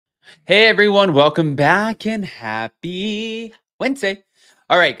Hey everyone, welcome back and happy Wednesday.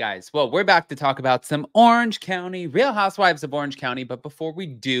 All right, guys. Well, we're back to talk about some Orange County, Real Housewives of Orange County. But before we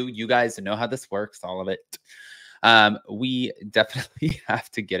do, you guys know how this works, all of it. We definitely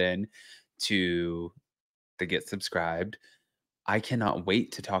have to get in to the get subscribed. I cannot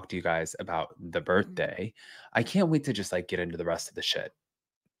wait to talk to you guys about the birthday. I can't wait to just like get into the rest of the shit.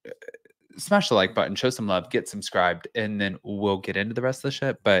 Smash the like button, show some love, get subscribed, and then we'll get into the rest of the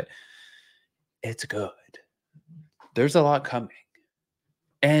shit. But it's good. There's a lot coming.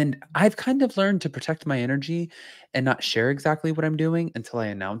 And I've kind of learned to protect my energy and not share exactly what I'm doing until I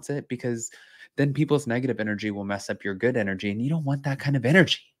announce it, because then people's negative energy will mess up your good energy, and you don't want that kind of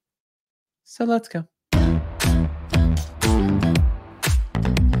energy. So let's go.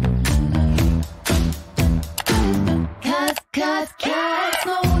 Cause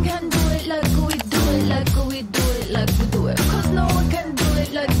no one can do it like we do it, like we do it, like we do it. Cause no one can do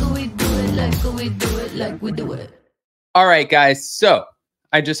it like we do it, like we do it, like we do it. All right, guys. So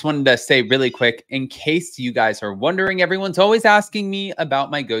I just wanted to say really quick, in case you guys are wondering, everyone's always asking me about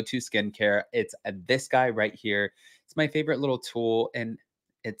my go-to skincare. It's this guy right here. It's my favorite little tool, and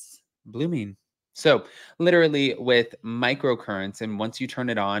it's blooming. So literally with microcurrents, and once you turn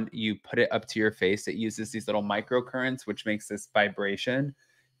it on, you put it up to your face. It uses these little microcurrents, which makes this vibration.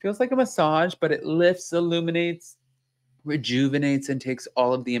 Feels like a massage, but it lifts, illuminates, rejuvenates, and takes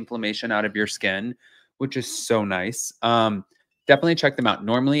all of the inflammation out of your skin, which is so nice. Definitely check them out.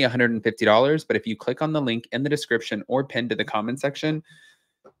 Normally $150, but if you click on the link in the description or pinned to the comment section,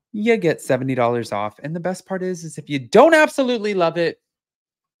 you get $70 off. And the best part is if you don't absolutely love it,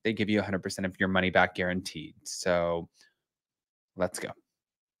 they give you 100% of your money back guaranteed. So let's go.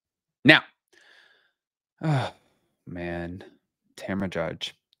 Now, oh man, Tamra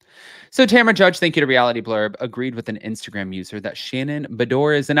Judge. So Tamra Judge, thank you to Reality Blurb, agreed with an Instagram user that Shannon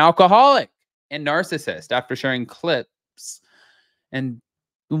Beador is an alcoholic and narcissist after sharing clips. And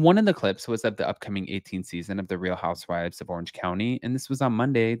one of the clips was of the upcoming 18th season of the Real Housewives of Orange County. And this was on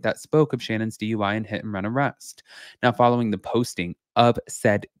Monday that spoke of Shannon's DUI and hit and run arrest. Now, following the posting of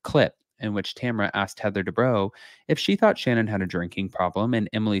said clip, in which Tamra asked Heather Dubrow if she thought Shannon had a drinking problem, and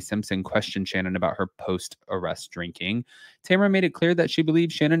Emily Simpson questioned Shannon about her post-arrest drinking, Tamra made it clear that she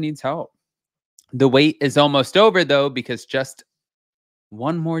believes Shannon needs help. The wait is almost over, though, because just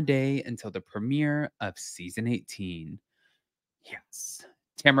one more day until the premiere of season 18. Yes.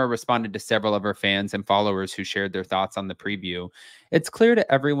 Tamra responded to several of her fans and followers who shared their thoughts on the preview. It's clear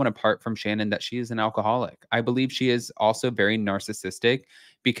to everyone apart from Shannon that she is an alcoholic. I believe she is also very narcissistic,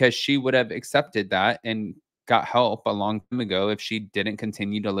 because she would have accepted that and got help a long time ago if she didn't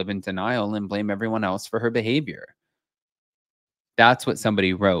continue to live in denial and blame everyone else for her behavior. That's what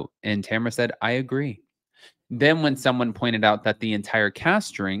somebody wrote. And Tamra said, I agree. Then when someone pointed out that the entire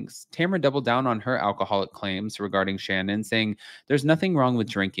cast drinks, Tamra doubled down on her alcoholic claims regarding Shannon, saying there's nothing wrong with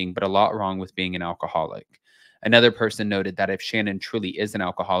drinking, but a lot wrong with being an alcoholic. Another person noted that if Shannon truly is an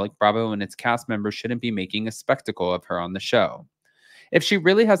alcoholic, Bravo and its cast members shouldn't be making a spectacle of her on the show. If she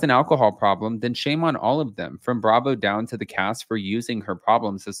really has an alcohol problem, then shame on all of them, from Bravo down to the cast, for using her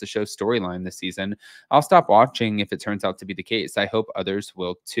problems as the show's storyline this season. I'll stop watching if it turns out to be the case. I hope others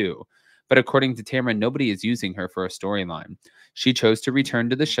will too. But according to Tamra, nobody is using her for a storyline. She chose to return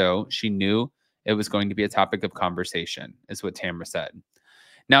to the show. She knew it was going to be a topic of conversation, is what Tamra said.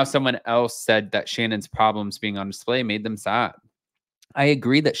 Now, someone else said that Shannon's problems being on display made them sad. I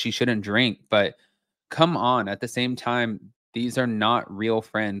agree that she shouldn't drink, but come on. At the same time, these are not real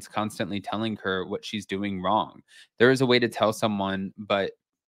friends constantly telling her what she's doing wrong. There is a way to tell someone, but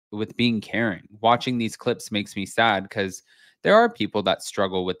with being caring. Watching these clips makes me sad, because there are people that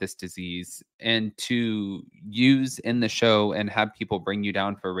struggle with this disease, and to use in the show and have people bring you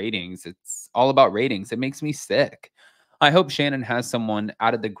down for ratings, it's all about ratings. It makes me sick. I hope Shannon has someone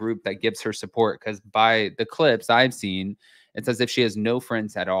out of the group that gives her support, because by the clips I've seen, it's as if she has no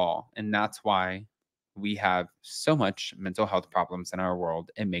friends at all. And that's why we have so much mental health problems in our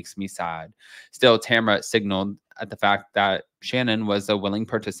world. It makes me sad. Still, Tamra signaled at the fact that Shannon was a willing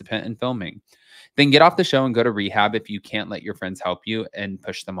participant in filming. Then get off the show and go to rehab if you can't let your friends help you, and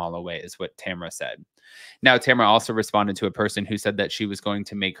push them all away, is what Tamra said. Now, Tamra also responded to a person who said that she was going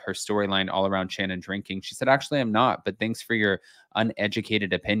to make her storyline all around Shannon drinking. She said, actually, I'm not, but thanks for your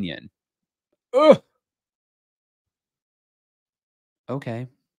uneducated opinion. Ugh. Okay.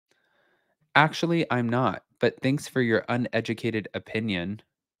 Actually, I'm not, but thanks for your uneducated opinion.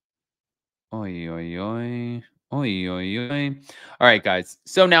 Oi, oi, oi. Oi, oi, oi. All right, guys.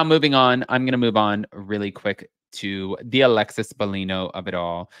 So now moving on, I'm going to move on really quick to the Alexis Bellino of it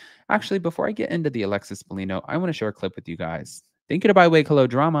all. Actually, before I get into the Alexis Bellino, I want to share a clip with you guys. Thank you to Byway Hello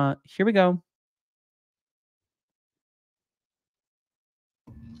Drama. Here we go.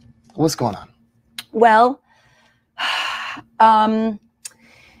 What's going on? Well, Gina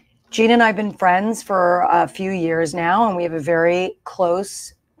and I have been friends for a few years now, and we have a very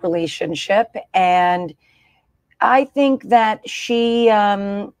close relationship. And I think that she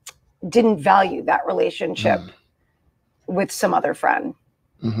didn't value that relationship with some other friend.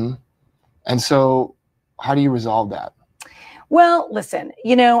 Mm-hmm. And so how do you resolve that? Well, listen,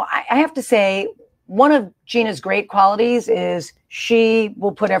 you know, I have to say, one of Gina's great qualities is she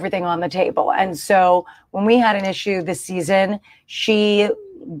will put everything on the table. And so when we had an issue this season, she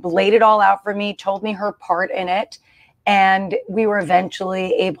laid it all out for me, told me her part in it, and we were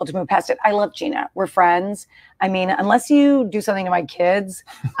eventually able to move past it. I love Gina. We're friends. I mean, unless you do something to my kids,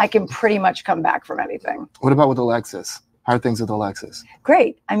 I can pretty much come back from anything. What about with Alexis? How are things with Alexis?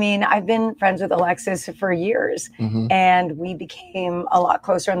 Great. I mean, I've been friends with Alexis for years, and we became a lot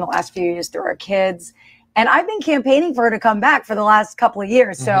closer in the last few years through our kids. And I've been campaigning for her to come back for the last couple of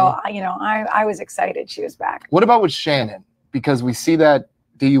years. So, you know, I was excited she was back. What about with Shannon? Because we see that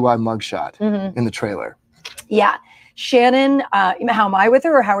DUI mugshot in the trailer. Yeah. Shannon, how am I with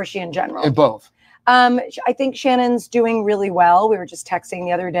her, or how is she in general? Both. I think Shannon's doing really well. We were just texting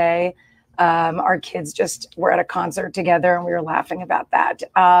the other day. Our kids just were at a concert together, and we were laughing about that.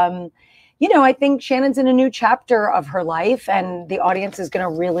 You know, I think Shannon's in a new chapter of her life, and the audience is going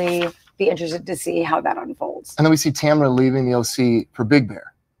to really be interested to see how that unfolds. And then we see Tamra leaving the OC for Big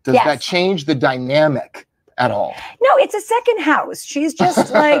Bear. Does that change the dynamic at all? No, it's a second house. She's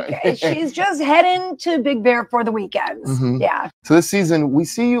just like, she's just heading to Big Bear for the weekends. Yeah. So this season, we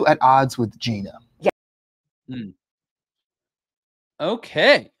see you at odds with Gina. Yeah.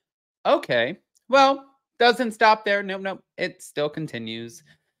 Okay. Okay. Well, doesn't stop there. Nope. It still continues.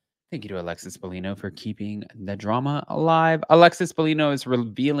 Thank you to Alexis Bellino for keeping the drama alive. Alexis Bellino is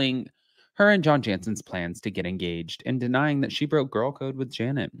revealing her and John Jansen's plans to get engaged and denying that she broke girl code with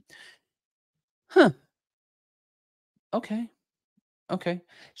Janet. Okay.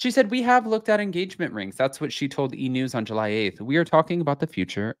 She said, we have looked at engagement rings. That's what she told E! News on July 8th. We are talking about the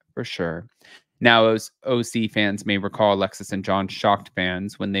future for sure. Now, OC fans may recall Alexis and John shocked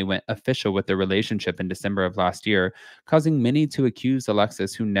fans when they went official with their relationship in December of last year, causing many to accuse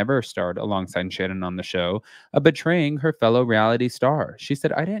Alexis, who never starred alongside Shannon on the show, of betraying her fellow reality star. She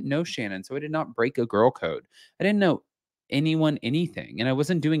said, I didn't know Shannon, so I did not break a girl code. I didn't know anyone anything, and I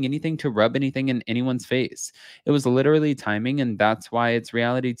wasn't doing anything to rub anything in anyone's face. It was literally timing, and that's why it's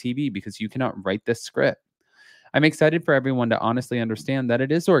reality TV, because you cannot write this script. I'm excited for everyone to honestly understand that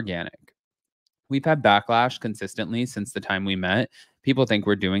it is organic. We've had backlash consistently since the time we met. People think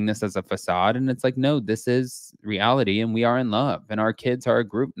we're doing this as a facade, and it's like, no, this is reality, and we are in love, and our kids are a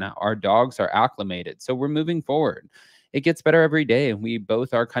group now. Our dogs are acclimated, so we're moving forward. It gets better every day, and we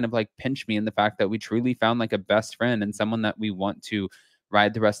both are kind of like pinch me in the fact that we truly found like a best friend and someone that we want to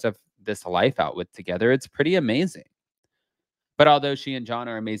ride the rest of this life out with together. It's pretty amazing. But although she and John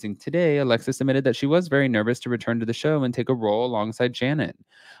are amazing today, Alexis admitted that she was very nervous to return to the show and take a role alongside Shannon.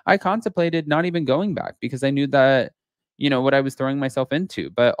 I contemplated not even going back because I knew that, you know, what I was throwing myself into.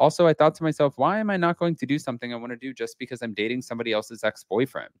 But also I thought to myself, why am I not going to do something I want to do just because I'm dating somebody else's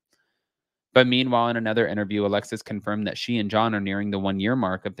ex-boyfriend? But meanwhile, in another interview, Alexis confirmed that she and John are nearing the 1-year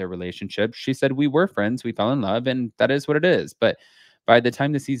mark of their relationship. She said, we were friends, we fell in love, and that is what it is. But by the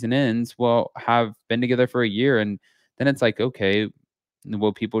time the season ends, we'll have been together for a year, and then it's like, okay,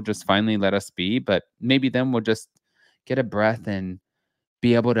 will people just finally let us be? But maybe then we'll just get a breath and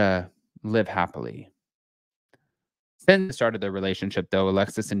be able to live happily. Since the start of their relationship, though,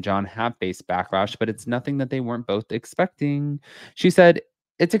 Alexis and John have faced backlash, but it's nothing that they weren't both expecting. She said,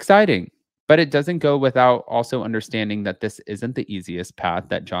 it's exciting, but it doesn't go without also understanding that this isn't the easiest path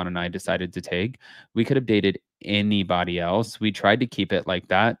that John and I decided to take. We could have dated anybody else. We tried to keep it like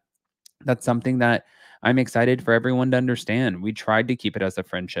that. That's something that I'm excited for everyone to understand. We tried to keep it as a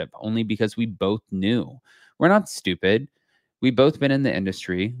friendship only because we both knew. We're not stupid. We've both been in the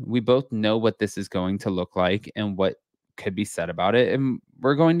industry. We both know what this is going to look like and what could be said about it. And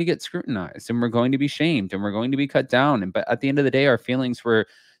we're going to get scrutinized, and we're going to be shamed, and we're going to be cut down. But at the end of the day, our feelings were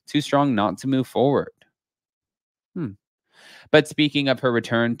too strong not to move forward. But speaking of her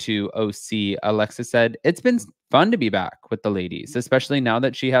return to OC, Alexa said, it's been fun to be back with the ladies, especially now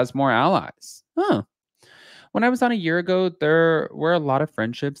that she has more allies. When I was on a year ago, there were a lot of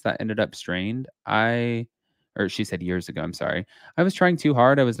friendships that ended up strained. She said years ago, I'm sorry. I was trying too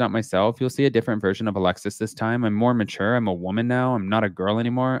hard. I was not myself. You'll see a different version of Alexis this time. I'm more mature. I'm a woman now. I'm not a girl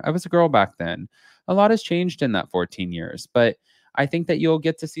anymore. I was a girl back then. A lot has changed in that 14 years, but I think that you'll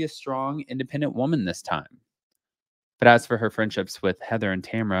get to see a strong, independent woman this time. But as for her friendships with Heather and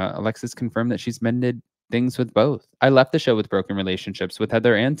Tamra, Alexis confirmed that she's mended things with both. I left the show with broken relationships with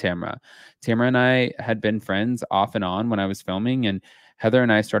Heather and Tamra. Tamra and I had been friends off and on when I was filming, and Heather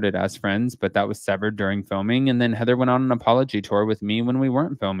and I started as friends, but that was severed during filming. And then Heather went on an apology tour with me when we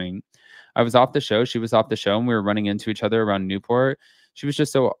weren't filming. I was off the show, she was off the show, and we were running into each other around Newport. She was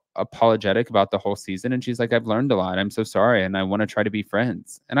just so apologetic about the whole season. And she's like, I've learned a lot. I'm so sorry. And I want to try to be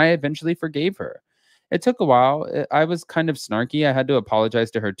friends. And I eventually forgave her. It took a while. I was kind of snarky. I had to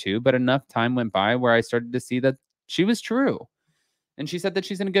apologize to her too. But enough time went by where I started to see that she was true. And she said that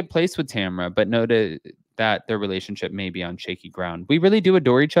she's in a good place with Tamra, but noted that their relationship may be on shaky ground. We really do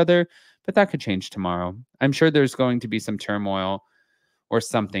adore each other, but that could change tomorrow. I'm sure there's going to be some turmoil or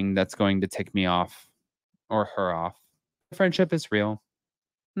something that's going to tick me off or her off. Friendship is real.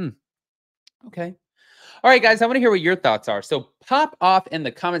 Okay. All right, guys, I want to hear what your thoughts are. So pop off in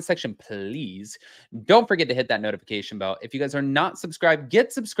the comment section, please. Don't forget to hit that notification bell. If you guys are not subscribed,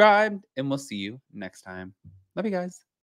 get subscribed, and we'll see you next time. Love you guys.